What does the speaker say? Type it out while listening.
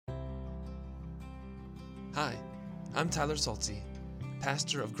Hi, I'm Tyler Saltzy,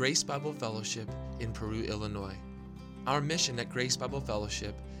 pastor of Grace Bible Fellowship in Peru, Illinois. Our mission at Grace Bible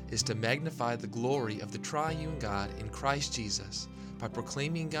Fellowship is to magnify the glory of the triune God in Christ Jesus by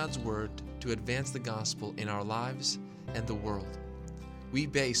proclaiming God's Word to advance the gospel in our lives and the world. We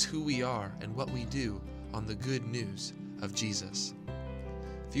base who we are and what we do on the good news of Jesus.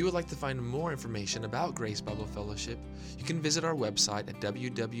 If you would like to find more information about Grace Bible Fellowship, you can visit our website at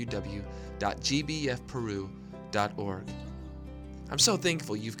www.gbfperu.org. I'm so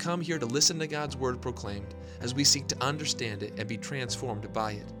thankful you've come here to listen to God's Word proclaimed as we seek to understand it and be transformed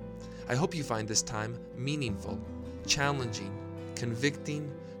by it. I hope you find this time meaningful, challenging, convicting,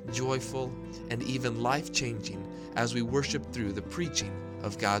 joyful, and even life-changing as we worship through the preaching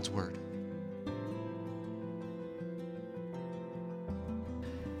of God's Word.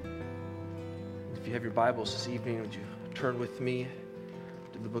 If you have your Bibles this evening, would you turn with me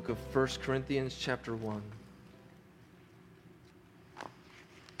to the book of 1 Corinthians chapter 1.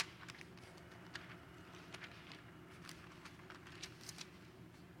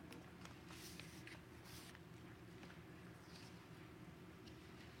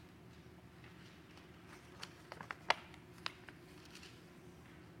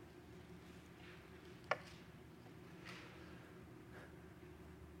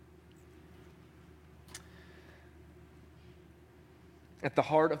 At the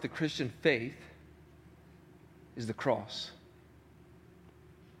heart of the Christian faith is the cross.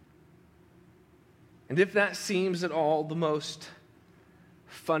 And if that seems at all the most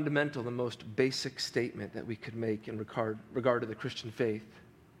fundamental, the most basic statement that we could make in regard to the Christian faith,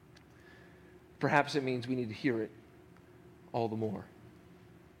 perhaps it means we need to hear it all the more.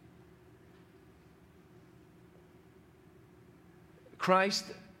 Christ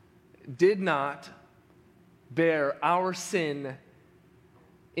did not bear our sin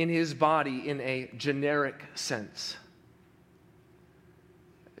in his body in a generic sense.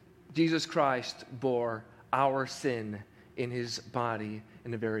 Jesus Christ bore our sin in his body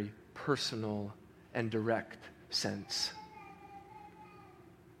in a very personal and direct sense.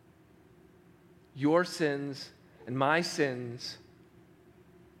 Your sins and my sins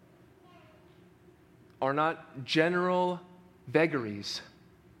are not general vagaries,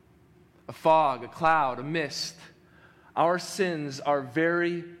 a fog, a cloud, a mist. Our sins are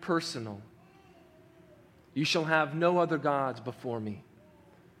very personal. You shall have no other gods before me.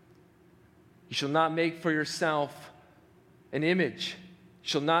 You shall not make for yourself an image. You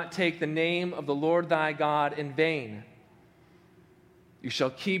shall not take the name of the Lord thy God in vain. You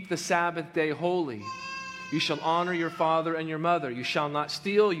shall keep the Sabbath day holy. You shall honor your father and your mother. You shall not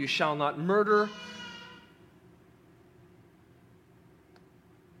steal. You shall not murder.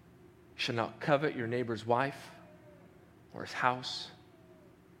 You shall not covet your neighbor's wife or his house.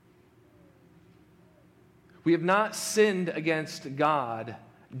 We have not sinned against God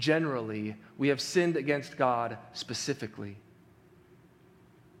generally. We have sinned against God specifically.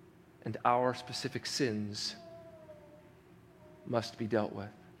 And our specific sins must be dealt with.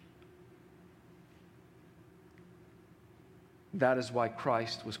 That is why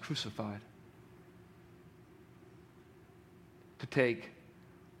Christ was crucified. To take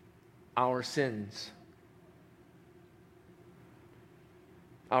our sins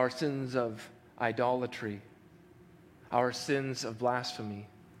of idolatry, our sins of blasphemy,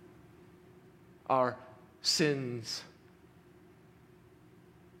 our sins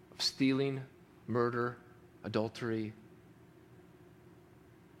of stealing, murder, adultery,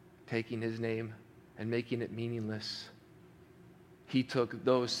 taking his name and making it meaningless. He took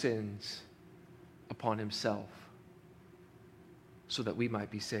those sins upon himself so that we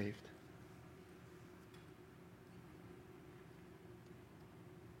might be saved.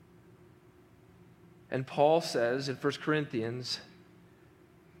 And Paul says in 1 Corinthians,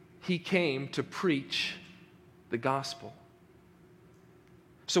 he came to preach the gospel.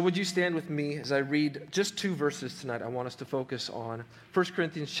 So would you stand with me as I read just two verses tonight I want us to focus on. 1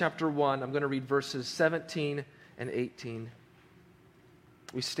 Corinthians chapter 1, I'm going to read verses 17 and 18.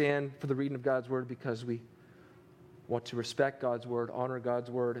 We stand for the reading of God's word because we want to respect God's word, honor God's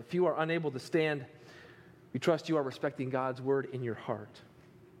word. If you are unable to stand, we trust you are respecting God's word in your heart.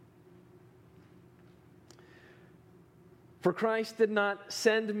 For Christ did not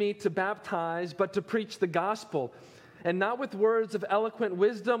send me to baptize, but to preach the gospel, and not with words of eloquent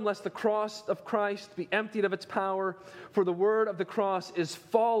wisdom, lest the cross of Christ be emptied of its power. For the word of the cross is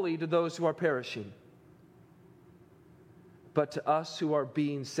folly to those who are perishing. But to us who are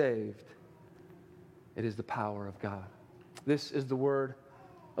being saved, it is the power of God. This is the word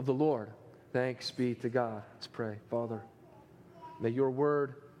of the Lord. Thanks be to God. Let's pray. Father, may your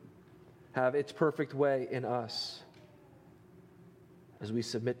word have its perfect way in us as we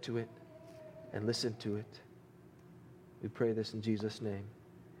submit to it and listen to it. We pray this in Jesus' name.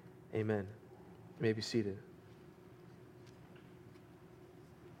 Amen. You may be seated.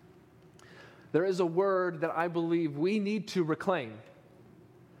 There is a word that I believe we need to reclaim,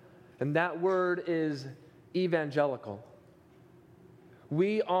 and that word is evangelical.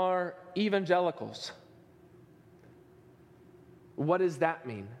 We are evangelicals. What does that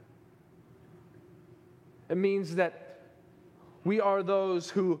mean? It means that we are those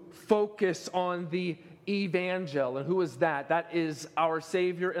who focus on the evangel. And who is that? That is our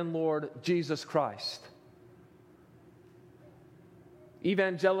Savior and Lord, Jesus Christ.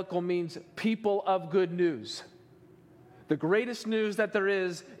 Evangelical means people of good news. The greatest news that there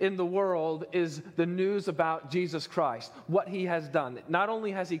is in the world is the news about Jesus Christ, what He has done. Not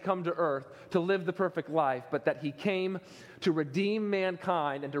only has He come to earth to live the perfect life, but that He came to redeem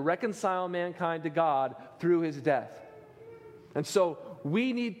mankind and to reconcile mankind to God through His death. And so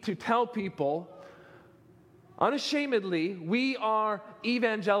we need to tell people, unashamedly, we are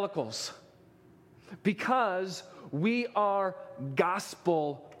evangelicals because we are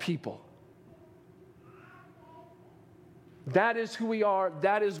gospel people. That is who we are.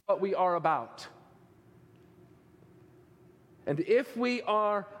 That is what we are about. And if we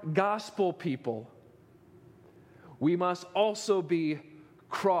are gospel people, we must also be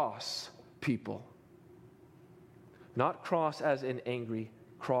cross people. Not cross as in angry,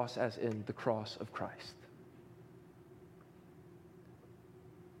 cross as in the cross of Christ.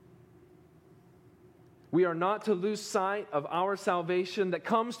 We are not to lose sight of our salvation that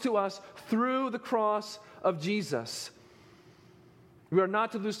comes to us through the cross of Jesus. We are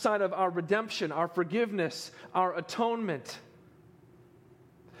not to lose sight of our redemption, our forgiveness, our atonement.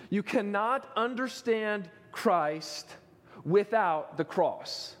 You cannot understand Christ without the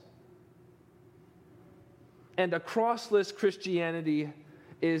cross. And a crossless Christianity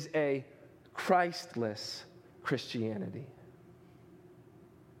is a Christless Christianity.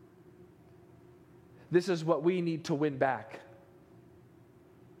 This is what we need to win back.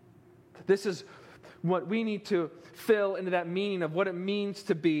 This is what we need to fill into that meaning of what it means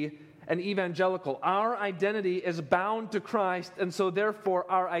to be an evangelical. Our identity is bound to Christ, and so therefore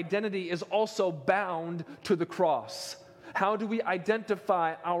our identity is also bound to the cross. How do we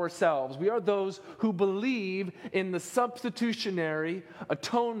identify ourselves? We are those who believe in the substitutionary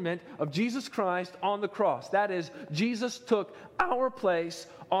atonement of Jesus Christ on the cross. That is, Jesus took our place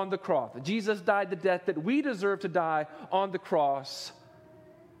on the cross. Jesus died the death that we deserve to die on the cross.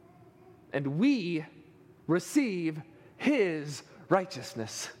 And we receive His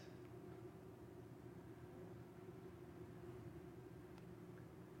righteousness.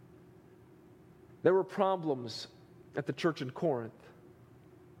 There were problems at the church in Corinth.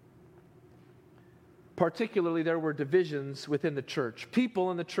 Particularly, there were divisions within the church.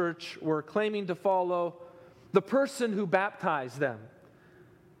 People in the church were claiming to follow the person who baptized them.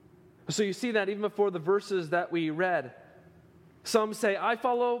 So you see that even before the verses that we read. Some say, I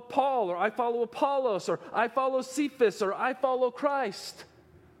follow Paul, or I follow Apollos, or I follow Cephas, or I follow Christ.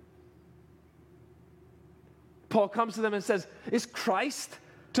 Paul comes to them and says, is Christ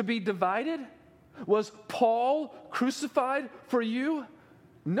to be divided? Was Paul crucified for you?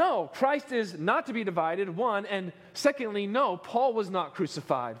 No, Christ is not to be divided, one. And secondly, no, Paul was not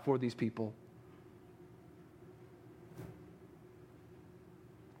crucified for these people.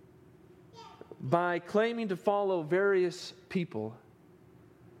 By claiming to follow various people,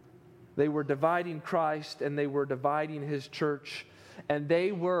 they were dividing Christ and they were dividing His church, and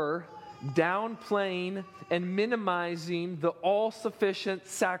they were downplaying and minimizing the all-sufficient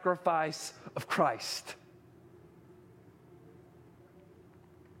sacrifice of Christ.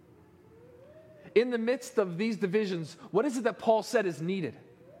 In the midst of these divisions, what is it that Paul said is needed?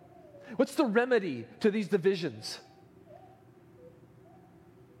 What's the remedy to these divisions?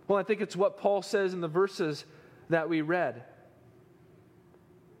 Well, I think it's what Paul says in the verses that we read.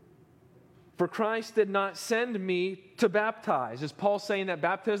 For Christ did not send me to baptize. Is Paul saying that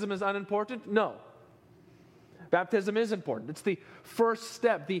baptism is unimportant? No. Baptism is important. It's the first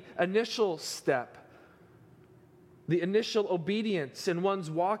step, the initial step, the initial obedience in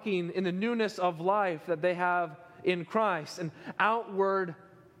one's walking in the newness of life that they have in Christ, an outward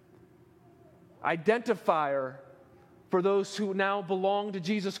identifier for those who now belong to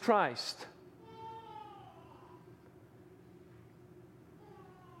Jesus Christ.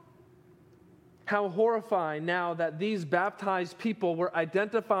 How horrifying now that these baptized people were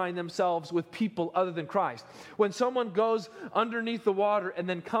identifying themselves with people other than Christ. When someone goes underneath the water and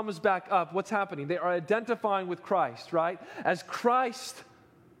then comes back up, what's happening? They are identifying with Christ, right? As Christ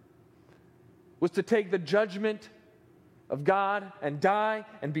was to take the judgment of God and die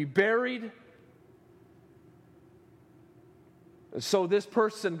and be buried. So this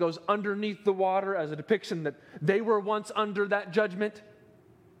person goes underneath the water as a depiction that they were once under that judgment.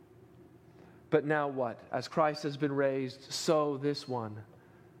 But now what? As Christ has been raised, so this one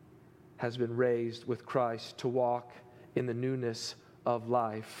has been raised with Christ to walk in the newness of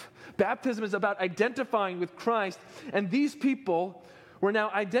life. Baptism is about identifying with Christ, and these people were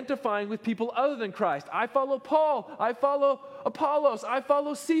now identifying with people other than Christ. I follow Paul, I follow Apollos, I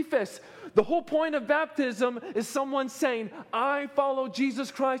follow Cephas. The whole point of baptism is someone saying, I follow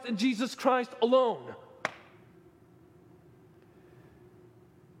Jesus Christ and Jesus Christ alone.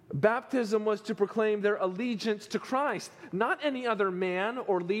 Baptism was to proclaim their allegiance to Christ, not any other man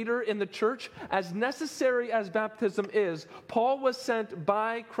or leader in the church. As necessary as baptism is, Paul was sent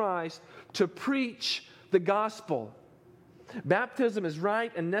by Christ to preach the gospel. Baptism is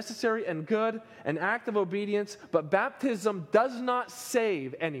right and necessary and good, an act of obedience, but baptism does not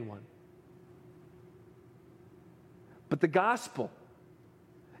save anyone. But the gospel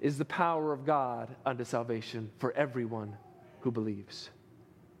is the power of God unto salvation for everyone who believes.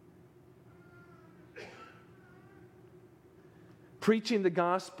 Preaching the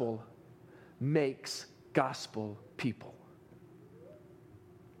gospel makes gospel people.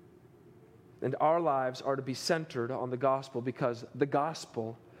 And our lives are to be centered on the gospel because the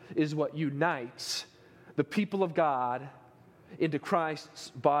gospel is what unites the people of God into Christ's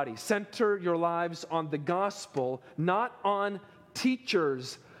body. Center your lives on the gospel, not on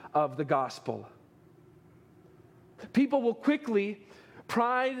teachers of the gospel. People will quickly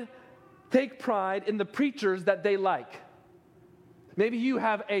take pride in the preachers that they like. Maybe you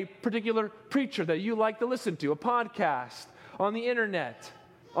have a particular preacher that you like to listen to, a podcast, on the internet,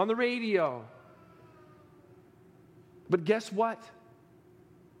 on the radio. But guess what?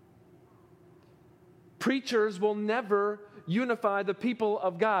 Preachers will never unify the people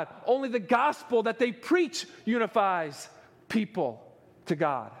of God. Only the gospel that they preach unifies people to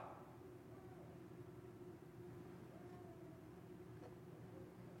God.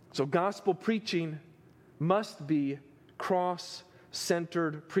 So gospel preaching must be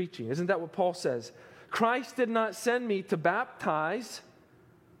cross-centered preaching. Isn't that what Paul says? Christ did not send me to baptize,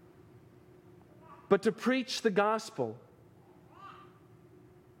 but to preach the gospel.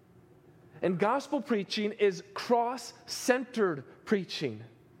 And gospel preaching is cross-centered preaching.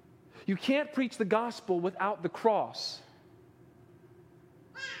 You can't preach the gospel without the cross.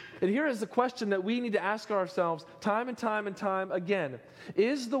 And here is the question that we need to ask ourselves time and time and time again.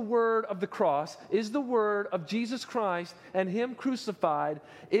 Is the word of the cross, is the word of Jesus Christ and Him crucified,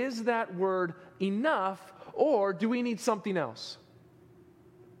 is that word enough, or do we need something else?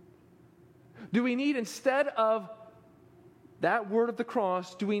 Do we need, instead of that word of the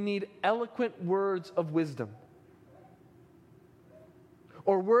cross, do we need eloquent words of wisdom?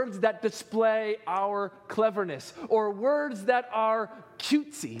 Or words that display our cleverness? Or words that are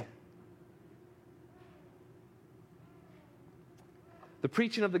cutesy? The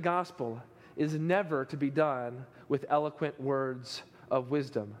preaching of the gospel is never to be done with eloquent words of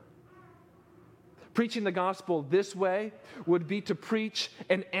wisdom. Preaching the gospel this way would be to preach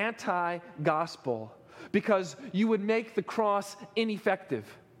an anti-gospel, because you would make the cross ineffective.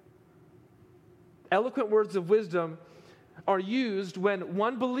 Eloquent words of wisdom are used when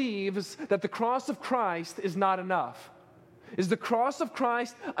one believes that the cross of Christ is not enough. Is the cross of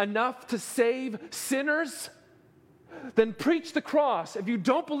Christ enough to save sinners? Then preach the cross. If you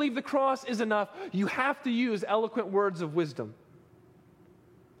don't believe the cross is enough, you have to use eloquent words of wisdom.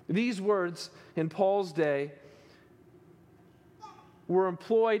 These words in Paul's day were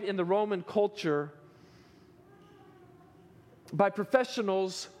employed in the Roman culture by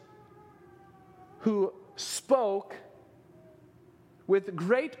professionals who spoke with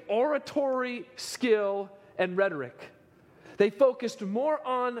great oratory skill and rhetoric. They focused more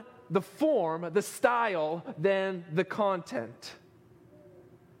on the form, the style, than the content.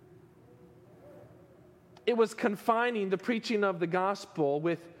 It was confining the preaching of the gospel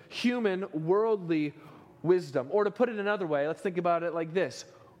with human, worldly wisdom. Or to put it another way, let's think about it like this.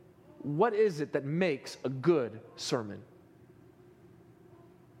 What is it that makes a good sermon?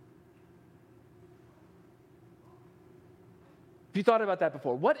 Have you thought about that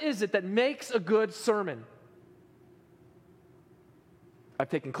before? What is it that makes a good sermon? I've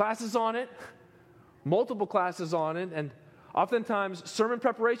taken classes on it, multiple classes on it, and oftentimes sermon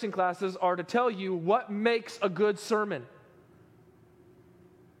preparation classes are to tell you what makes a good sermon.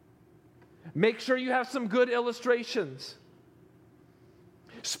 Make sure you have some good illustrations.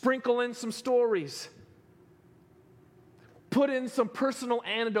 Sprinkle in some stories. Put in some personal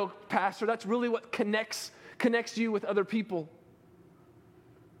anecdote, Pastor. That's really what connects you with other people.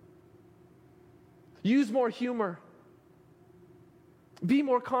 Use more humor. Be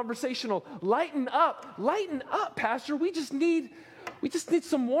more conversational. Lighten up, Pastor. We just need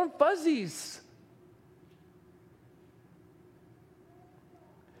some warm fuzzies.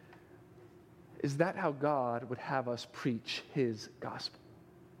 Is that how God would have us preach His gospel?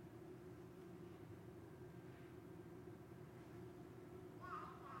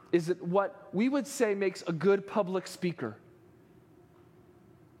 Is it what we would say makes a good public speaker?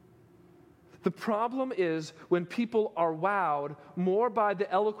 The problem is when people are wowed more by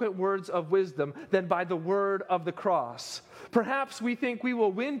the eloquent words of wisdom than by the word of the cross. Perhaps we think we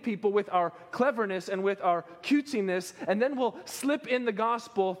will win people with our cleverness and with our cutesiness, and then we'll slip in the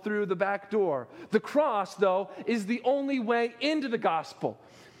gospel through the back door. The cross, though, is the only way into the gospel.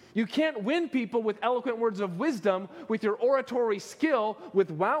 You can't win people with eloquent words of wisdom, with your oratory skill, with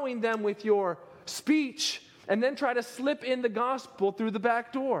wowing them with your speech, and then try to slip in the gospel through the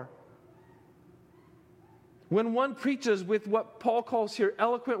back door. When one preaches with what Paul calls here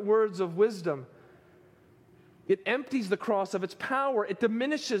eloquent words of wisdom, it empties the cross of its power. It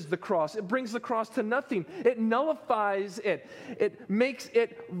diminishes the cross. It brings the cross to nothing. It nullifies it. It makes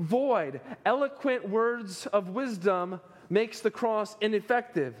it void. Eloquent words of wisdom makes the cross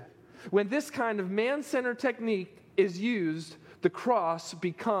ineffective. When this kind of man-centered technique is used, the cross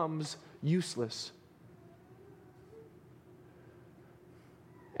becomes useless.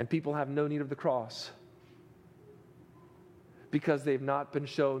 And people have no need of the cross, because they've not been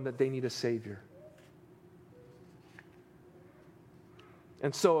shown that they need a Savior.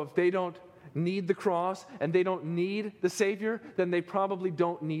 And so if they don't need the cross and they don't need the Savior, then they probably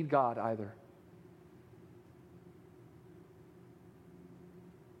don't need God either.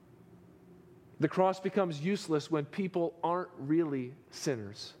 The cross becomes useless when people aren't really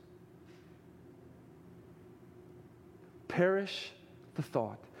sinners. Perish the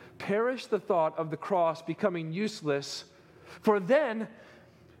thought. Perish the thought of the cross becoming useless. For then,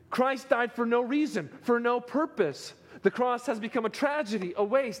 Christ died for no reason, for no purpose. The cross has become a tragedy, a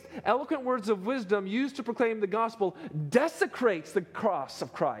waste. Eloquent words of wisdom used to proclaim the gospel desecrates the cross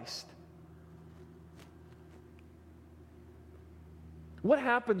of Christ. What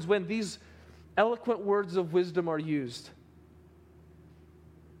happens when these eloquent words of wisdom are used?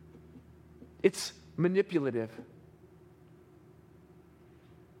 It's manipulative.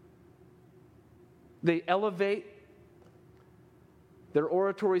 They elevate their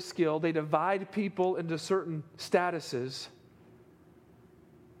oratory skill. They divide people into certain statuses.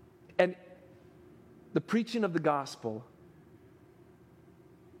 And the preaching of the gospel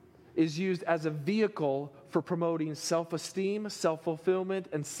is used as a vehicle for promoting self-esteem, self-fulfillment,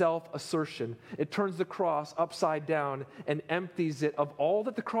 and self-assertion. It turns the cross upside down and empties it of all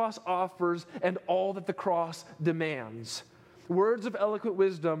that the cross offers and all that the cross demands. Words of eloquent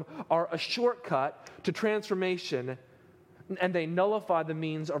wisdom are a shortcut to transformation, and they nullify the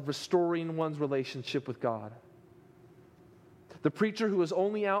means of restoring one's relationship with God. The preacher who is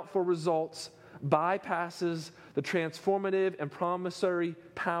only out for results bypasses the transformative and promissory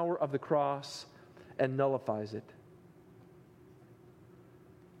power of the cross and nullifies it.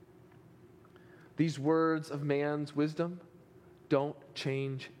 These words of man's wisdom don't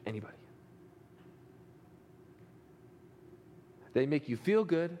change anybody. They make you feel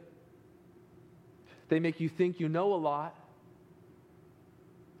good. They make you think you know a lot.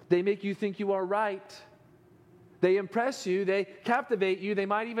 They make you think you are right. They impress you. They captivate you. They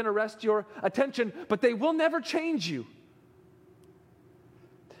might even arrest your attention, but they will never change you.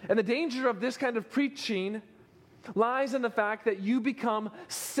 And the danger of this kind of preaching lies in the fact that you become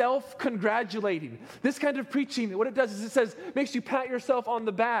self-congratulating. This kind of preaching, what it does is makes you pat yourself on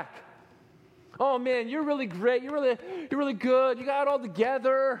the back. Oh man, you're really great. You're really good. You got it all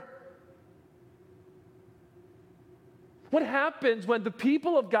together. What happens when the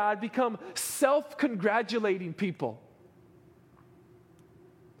people of God become self-congratulating people?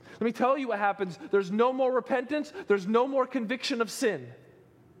 Let me tell you what happens. There's no more repentance. There's no more conviction of sin.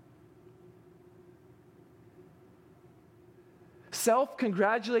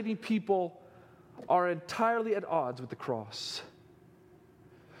 Self-congratulating people are entirely at odds with the cross.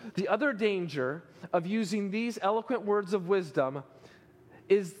 The other danger of using these eloquent words of wisdom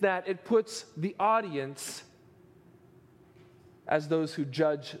is that it puts the audience as those who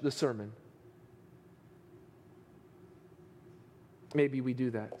judge the sermon. Maybe we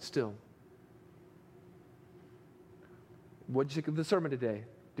do that still. What did you think of the sermon today?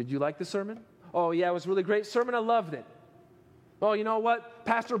 Did you like the sermon? Oh yeah, it was a really great sermon. I loved it. Oh, you know what?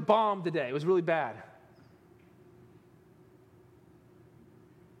 Pastor bombed today. It was really bad.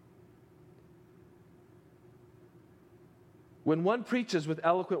 When one preaches with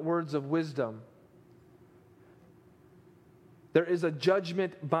eloquent words of wisdom, there is a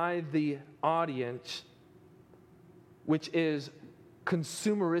judgment by the audience which is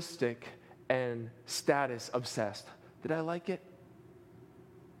consumeristic and status obsessed. Did I like it?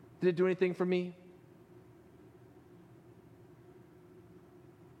 Did it do anything for me?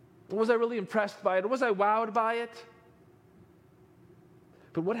 Was I really impressed by it? Or was I wowed by it?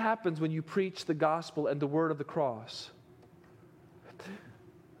 But what happens when you preach the gospel and the word of the cross?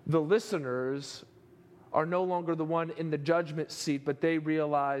 The listeners are no longer the one in the judgment seat, but they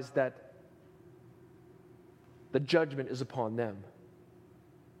realize that the judgment is upon them.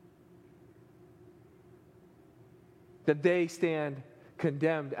 That they stand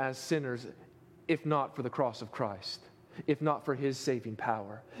condemned as sinners, if not for the cross of Christ, if not for His saving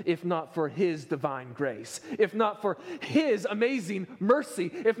power, if not for His divine grace, if not for His amazing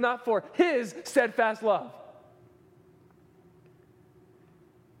mercy, if not for His steadfast love.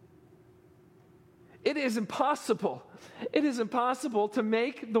 It is impossible to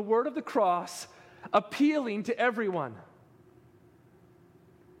make the word of the cross appealing to everyone.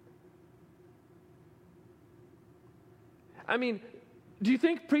 I mean, do you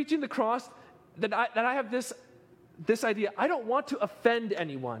think preaching the cross, that I have this idea, I don't want to offend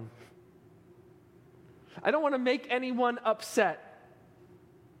anyone. I don't want to make anyone upset.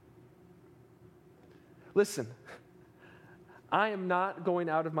 Listen, I am not going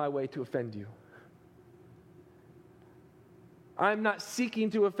out of my way to offend you. I'm not seeking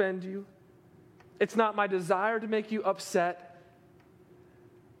to offend you. It's not my desire to make you upset,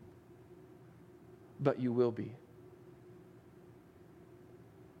 but you will be.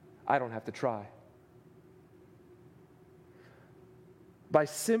 I don't have to try. By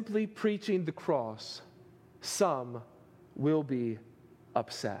simply preaching the cross, some will be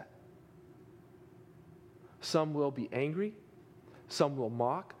upset. Some will be angry. Some will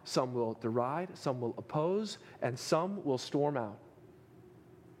mock, some will deride, some will oppose, and some will storm out.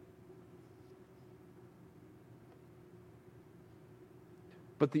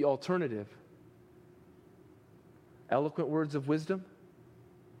 But the alternative, eloquent words of wisdom,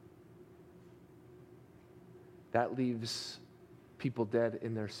 that leaves people dead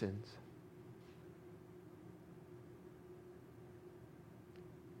in their sins.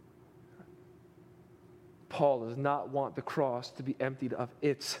 Paul does not want the cross to be emptied of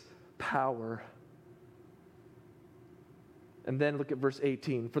its power. And then look at verse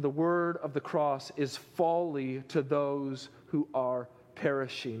 18. For the word of the cross is folly to those who are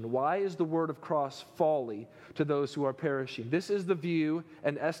perishing. Why is the word of cross folly to those who are perishing? This is the view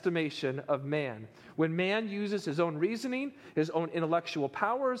and estimation of man. When man uses his own reasoning, his own intellectual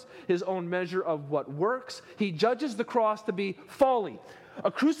powers, his own measure of what works, he judges the cross to be folly.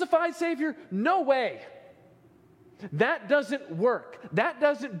 A crucified Savior? No way. That doesn't work. That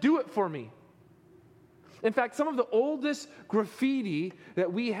doesn't do it for me. In fact, some of the oldest graffiti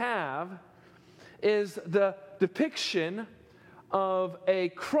that we have is the depiction of a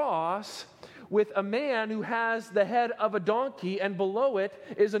cross with a man who has the head of a donkey, and below it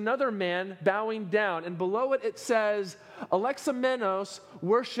is another man bowing down. And below it, it says, Alexamenos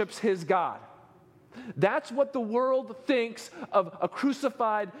worships his God. That's what the world thinks of a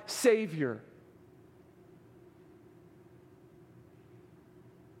crucified Savior.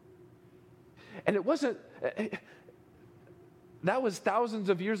 And it wasn't, that was thousands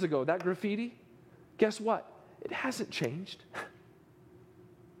of years ago, that graffiti. Guess what? It hasn't changed.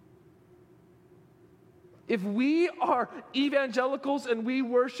 If we are evangelicals and we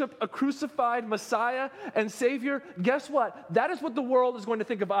worship a crucified Messiah and Savior, guess what? That is what the world is going to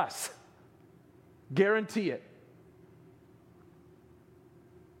think of us. Guarantee it.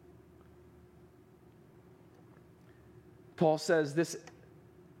 Paul says this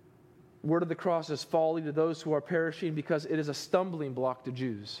word of the cross is folly to those who are perishing because it is a stumbling block to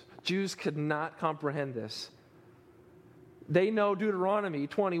Jews. Jews could not comprehend this. They know Deuteronomy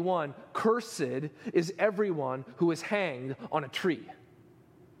 21, cursed is everyone who is hanged on a tree.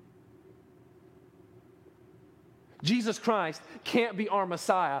 Jesus Christ can't be our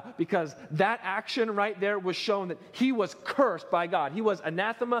Messiah because that action right there was shown that he was cursed by God. He was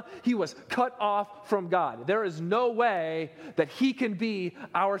anathema. He was cut off from God. There is no way that he can be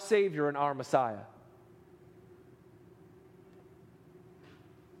our Savior and our Messiah.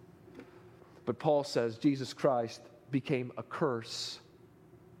 But Paul says Jesus Christ became a curse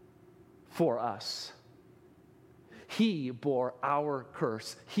for us. He bore our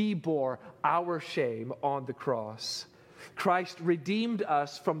curse. He bore our shame on the cross. Christ redeemed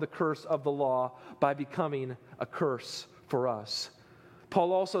us from the curse of the law by becoming a curse for us.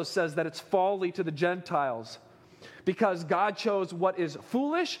 Paul also says that it's folly to the Gentiles Because God chose what is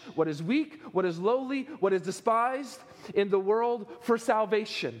foolish, what is weak, what is lowly, what is despised in the world for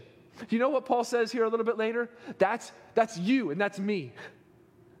salvation. Do you know what Paul says here a little bit later? That's you and that's me.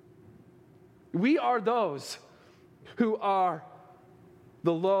 We are those who are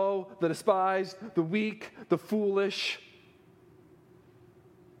the low, the despised, the weak, the foolish,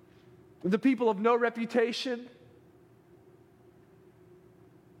 the people of no reputation,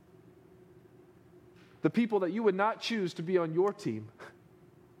 the people that you would not choose to be on your team.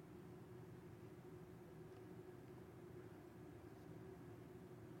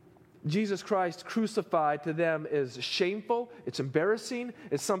 Jesus Christ crucified to them is shameful, it's embarrassing,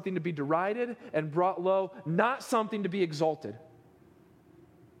 it's something to be derided and brought low, not something to be exalted.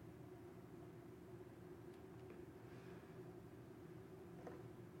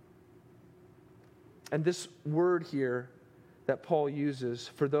 And this word here that Paul uses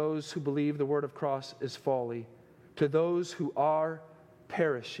for those who believe the word of cross is folly, to those who are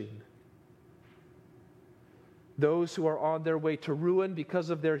perishing, those who are on their way to ruin because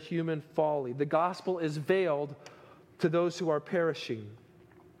of their human folly. The gospel is veiled to those who are perishing.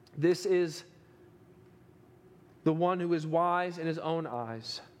 This is the one who is wise in his own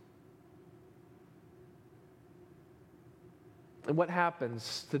eyes. And what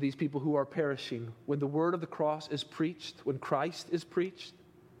happens to these people who are perishing when the word of the cross is preached, when Christ is preached?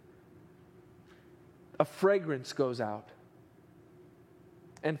 A fragrance goes out.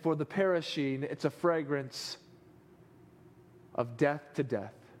 And for the perishing, it's a fragrance of death to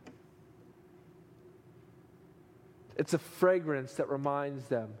death. It's a fragrance that reminds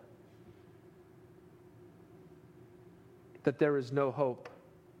them that there is no hope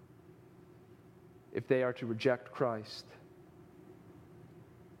if they are to reject Christ.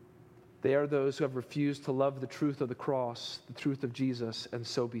 They are those who have refused to love the truth of the cross, the truth of Jesus, and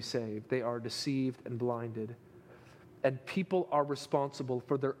so be saved. They are deceived and blinded. And people are responsible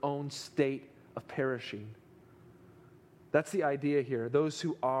for their own state of perishing. That's the idea here, those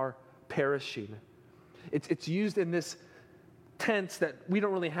who are perishing. It's used in this tense that we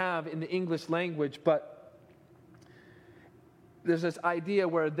don't really have in the English language, but there's this idea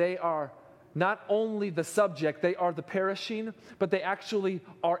where they are not only the subject, they are the perishing, but they actually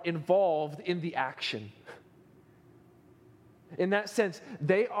are involved in the action. In that sense,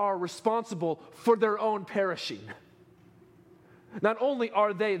 they are responsible for their own perishing. Not only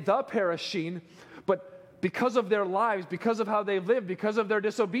are they the perishing, but because of their lives, because of how they've lived, because of their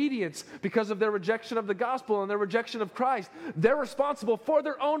disobedience, because of their rejection of the gospel and their rejection of Christ, they're responsible for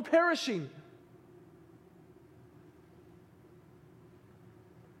their own perishing.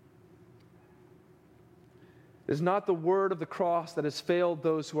 It is not the word of the cross that has failed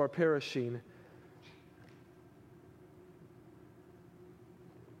those who are perishing.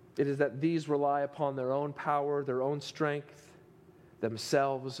 It is that these rely upon their own power, their own strength,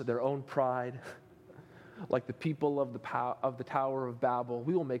 themselves, their own pride. Like the people of the Tower of Babel,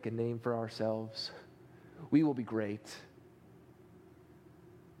 we will make a name for ourselves. We will be great.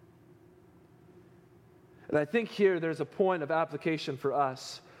 And I think here there's a point of application for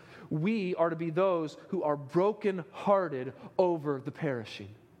us. We are to be those who are brokenhearted over the perishing.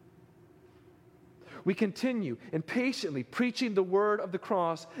 We continue in patiently preaching the word of the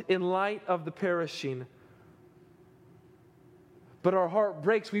cross in light of the perishing. But our heart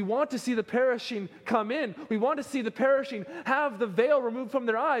breaks. We want to see the perishing come in. We want to see the perishing have the veil removed from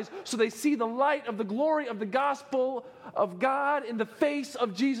their eyes so they see the light of the glory of the gospel of God in the face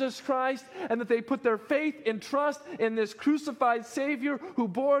of Jesus Christ, and that they put their faith and trust in this crucified Savior who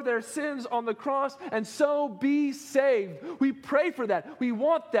bore their sins on the cross and so be saved. We pray for that. We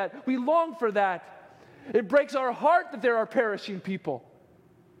want that. We long for that. It breaks our heart that there are perishing people.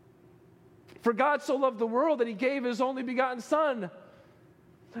 For God so loved the world that he gave his only begotten Son,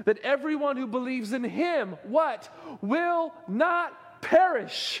 that everyone who believes in him, what? Will not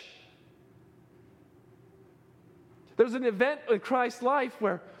perish. There's an event in Christ's life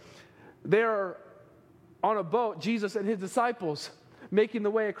where they're on a boat, Jesus and his disciples, making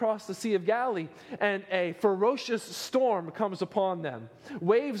the way across the Sea of Galilee, and a ferocious storm comes upon them.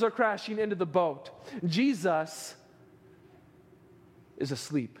 Waves are crashing into the boat. Jesus is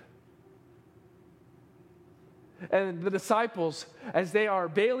asleep. And the disciples, as they are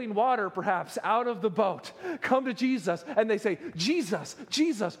bailing water perhaps out of the boat, come to Jesus and they say, Jesus,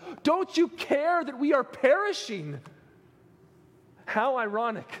 Jesus, don't you care that we are perishing? How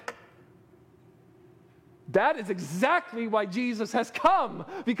ironic. That is exactly why Jesus has come,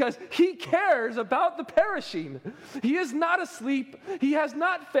 because he cares about the perishing. He is not asleep. He has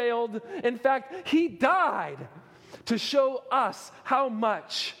not failed. In fact, he died to show us how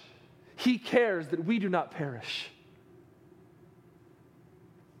much He cares that we do not perish.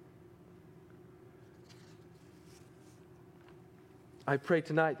 I pray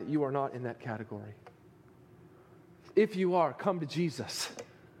tonight that you are not in that category. If you are, come to Jesus.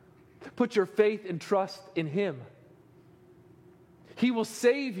 Put your faith and trust in Him. He will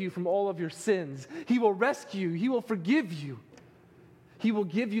save you from all of your sins. He will rescue you. He will forgive you. He will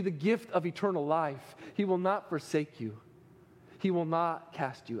give you the gift of eternal life. He will not forsake you. He will not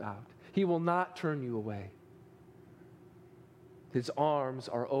cast you out. He will not turn you away. His arms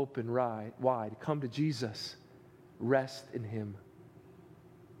are open wide. Come to Jesus. Rest in Him.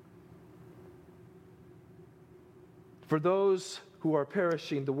 For those who are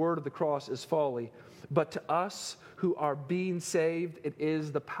perishing, the word of the cross is folly. But to us who are being saved, it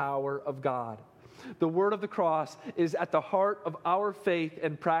is the power of God. The word of the cross is at the heart of our faith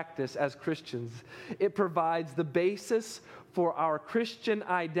and practice as Christians. It provides the basis for our Christian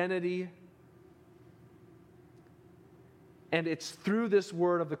identity. And it's through this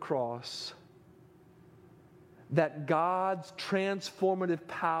word of the cross that God's transformative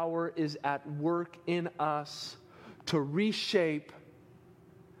power is at work in us to reshape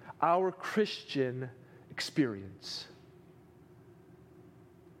our Christian experience.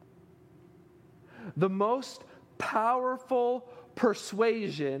 The most powerful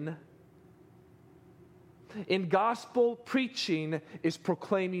persuasion in gospel preaching is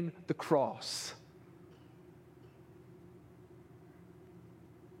proclaiming the cross.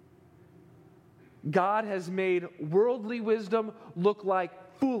 God has made worldly wisdom look like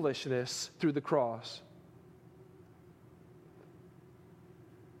foolishness through the cross.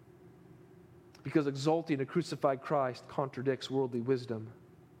 Because exalting a crucified Christ contradicts worldly wisdom.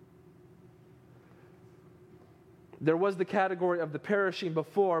 There was the category of the perishing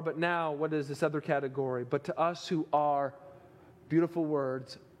before, but now what is this other category? But to us who are, beautiful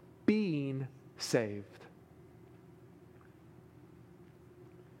words, being saved.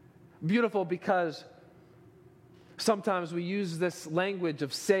 Beautiful because sometimes we use this language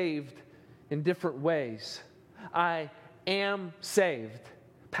of saved in different ways. I am saved,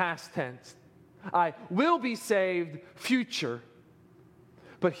 past tense. I will be saved, future.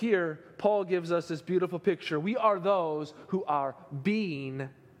 But here, Paul gives us this beautiful picture. We are those who are being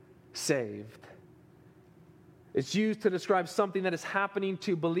saved. It's used to describe something that is happening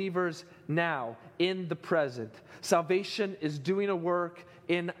to believers now, in the present. Salvation is doing a work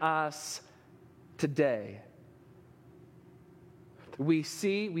in us today. We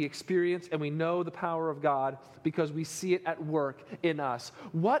see, we experience, and we know the power of God because we see it at work in us.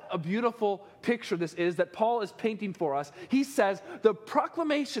 What a beautiful picture this is that Paul is painting for us. He says the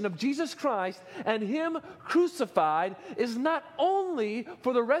proclamation of Jesus Christ and Him crucified is not only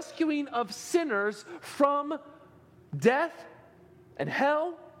for the rescuing of sinners from death and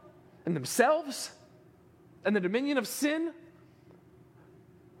hell and themselves and the dominion of sin,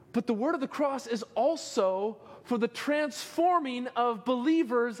 but the word of the cross is also for the transforming of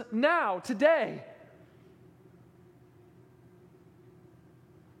believers now, today.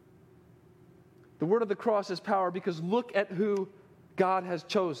 The word of the cross is power because look at who God has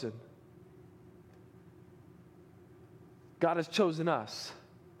chosen. God has chosen us.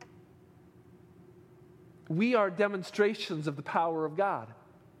 We are demonstrations of the power of God.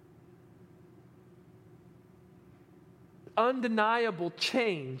 Undeniable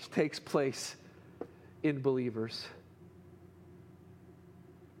change takes place in believers.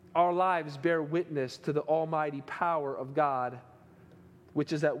 Our lives bear witness to the almighty power of God,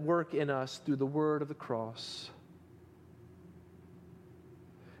 which is at work in us through the word of the cross.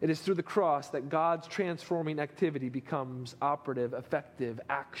 It is through the cross that God's transforming activity becomes operative, effective,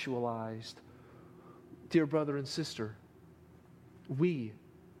 actualized. Dear brother and sister, we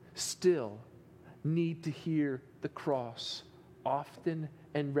still need to hear the cross often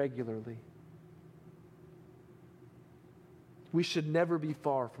and regularly. We should never be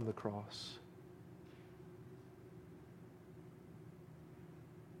far from the cross.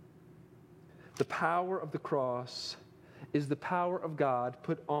 The power of the cross is the power of God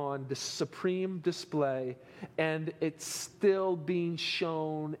put on the supreme display, and it's still being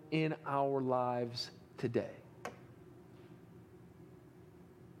shown in our lives today.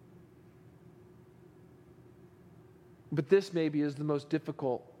 But this maybe is the most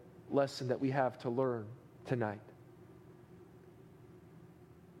difficult lesson that we have to learn tonight.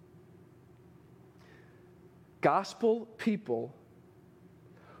 Gospel people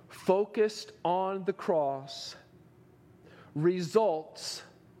focused on the cross results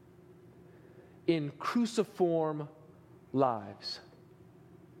in cruciform lives.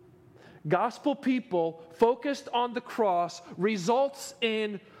 Gospel people focused on the cross results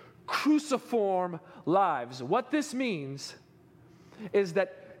in cruciform lives. What this means is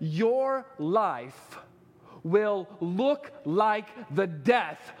that your life will look like the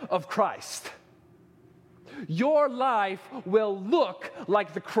death of Christ. Your life will look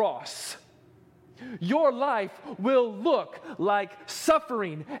like the cross. Your life will look like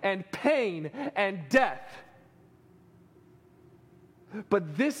suffering and pain and death.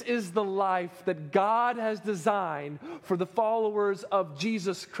 But this is the life that God has designed for the followers of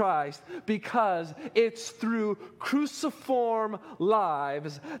Jesus Christ, because it's through cruciform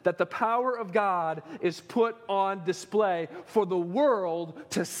lives that the power of God is put on display for the world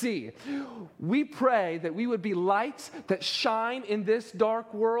to see. We pray that we would be lights that shine in this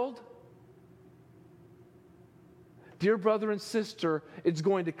dark world. Dear brother and sister, it's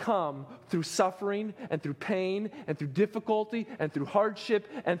going to come through suffering and through pain and through difficulty and through hardship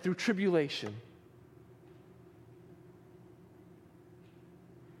and through tribulation.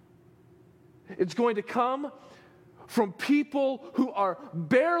 It's going to come from people who are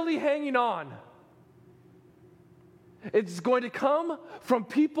barely hanging on. It's going to come from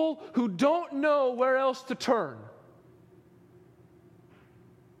people who don't know where else to turn.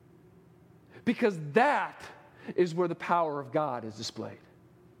 Because that is where the power of God is displayed.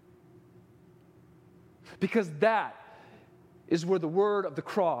 Because that is where the word of the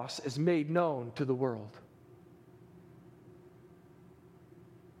cross is made known to the world.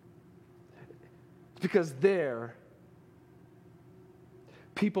 Because there,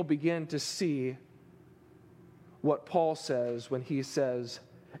 people begin to see what Paul says when he says,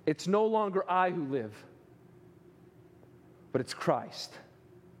 it's no longer I who live, but it's Christ.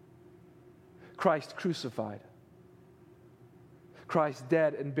 Christ crucified. Christ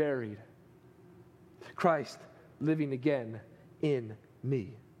dead and buried. Christ living again in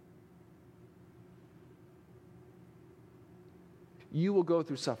me. You will go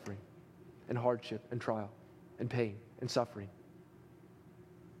through suffering and hardship and trial and pain and suffering.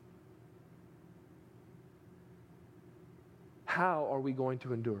 How are we going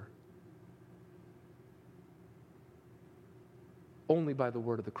to endure? Only by the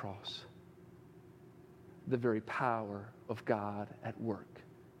word of the cross. The very power of God at work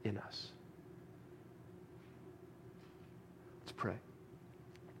in us. Let's pray.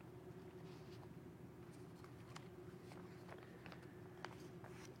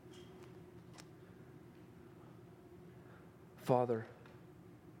 Father,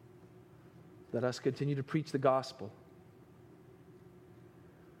 let us continue to preach the gospel.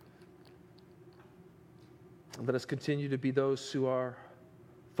 Let us continue to be those who are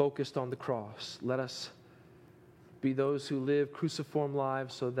focused on the cross. Let us be those who live cruciform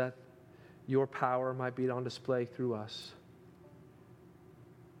lives so that your power might be on display through us.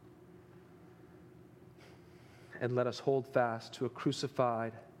 And let us hold fast to a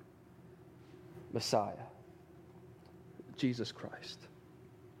crucified Messiah, Jesus Christ.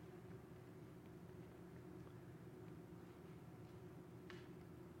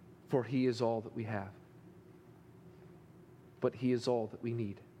 For he is all that we have, but he is all that we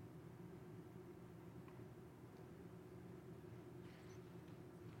need.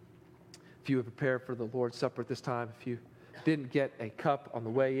 If you would prepare for the Lord's Supper at this time, if you didn't get a cup on the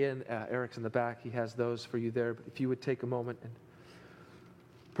way in, Eric's in the back. He has those for you there. But if you would take a moment and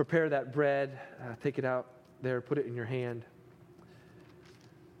prepare that bread, take it out there, put it in your hand.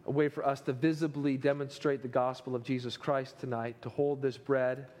 A way for us to visibly demonstrate the gospel of Jesus Christ tonight, to hold this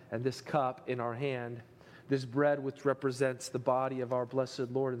bread and this cup in our hand. This bread which represents the body of our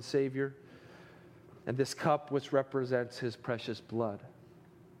blessed Lord and Savior, and this cup which represents his precious blood.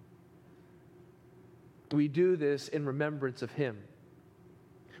 We do this in remembrance of him.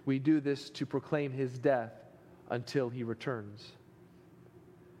 We do this to proclaim his death until he returns.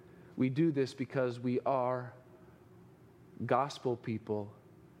 We do this because we are gospel people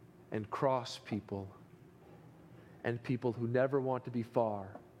and cross people and people who never want to be far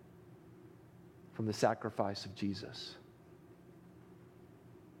from the sacrifice of Jesus.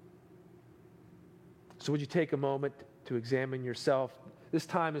 So would you take a moment to examine yourself? This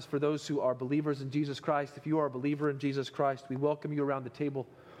time is for those who are believers in Jesus Christ. If you are a believer in Jesus Christ, we welcome you around the table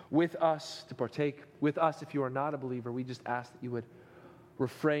with us to partake with us. If you are not a believer, we just ask that you would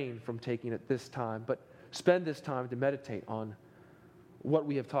refrain from taking it this time, but spend this time to meditate on what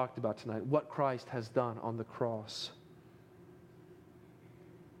we have talked about tonight, what Christ has done on the cross.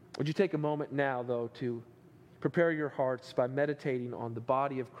 Would you take a moment now, though, to prepare your hearts by meditating on the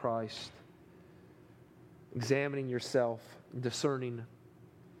body of Christ, examining yourself, and discerning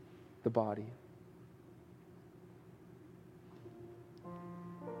the body.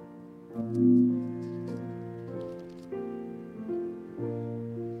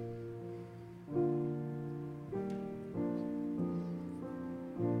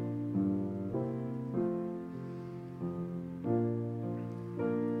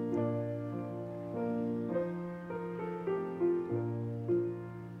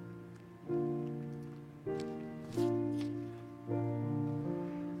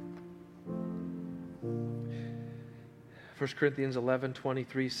 1 Corinthians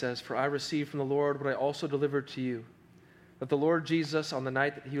 11:23 says, "For I received from the Lord what I also delivered to you, that the Lord Jesus, on the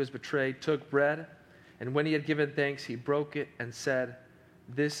night that he was betrayed, took bread, and when he had given thanks, he broke it and said,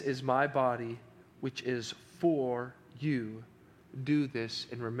 'This is my body, which is for you. Do this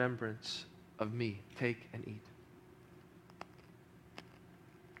in remembrance of me.'" Take and eat.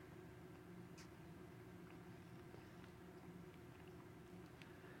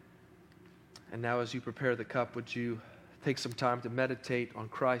 And now, as you prepare the cup, would you take some time to meditate on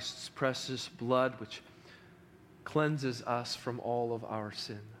Christ's precious blood, which cleanses us from all of our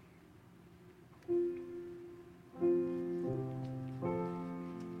sin?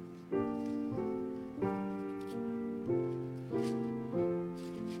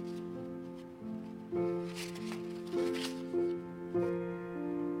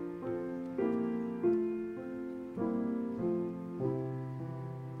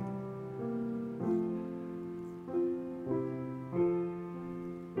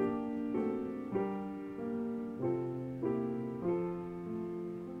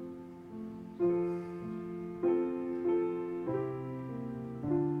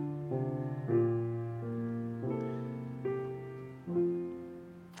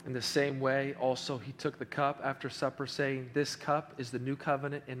 In the same way, also, he took the cup after supper, saying, "This cup is the new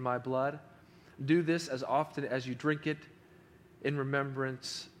covenant in my blood. Do this as often as you drink it in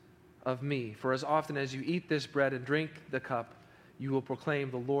remembrance of me. For as often as you eat this bread and drink the cup, you will proclaim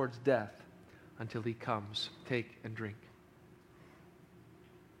the Lord's death until he comes." Take and drink.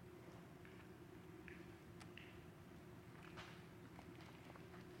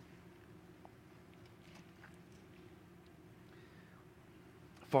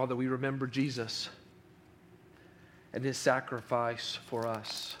 Father, we remember Jesus and his sacrifice for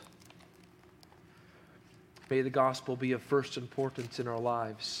us. May the gospel be of first importance in our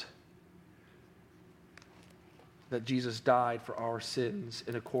lives, that Jesus died for our sins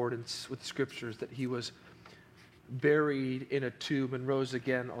in accordance with Scriptures, that he was buried in a tomb and rose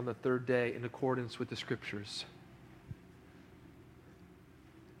again on the third day in accordance with the Scriptures.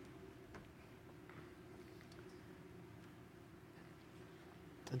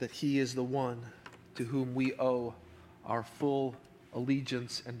 And that he is the one to whom we owe our full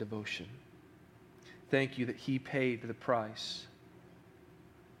allegiance and devotion. Thank you that he paid the price,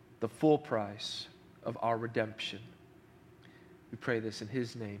 the full price of our redemption. We pray this in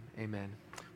his name. Amen.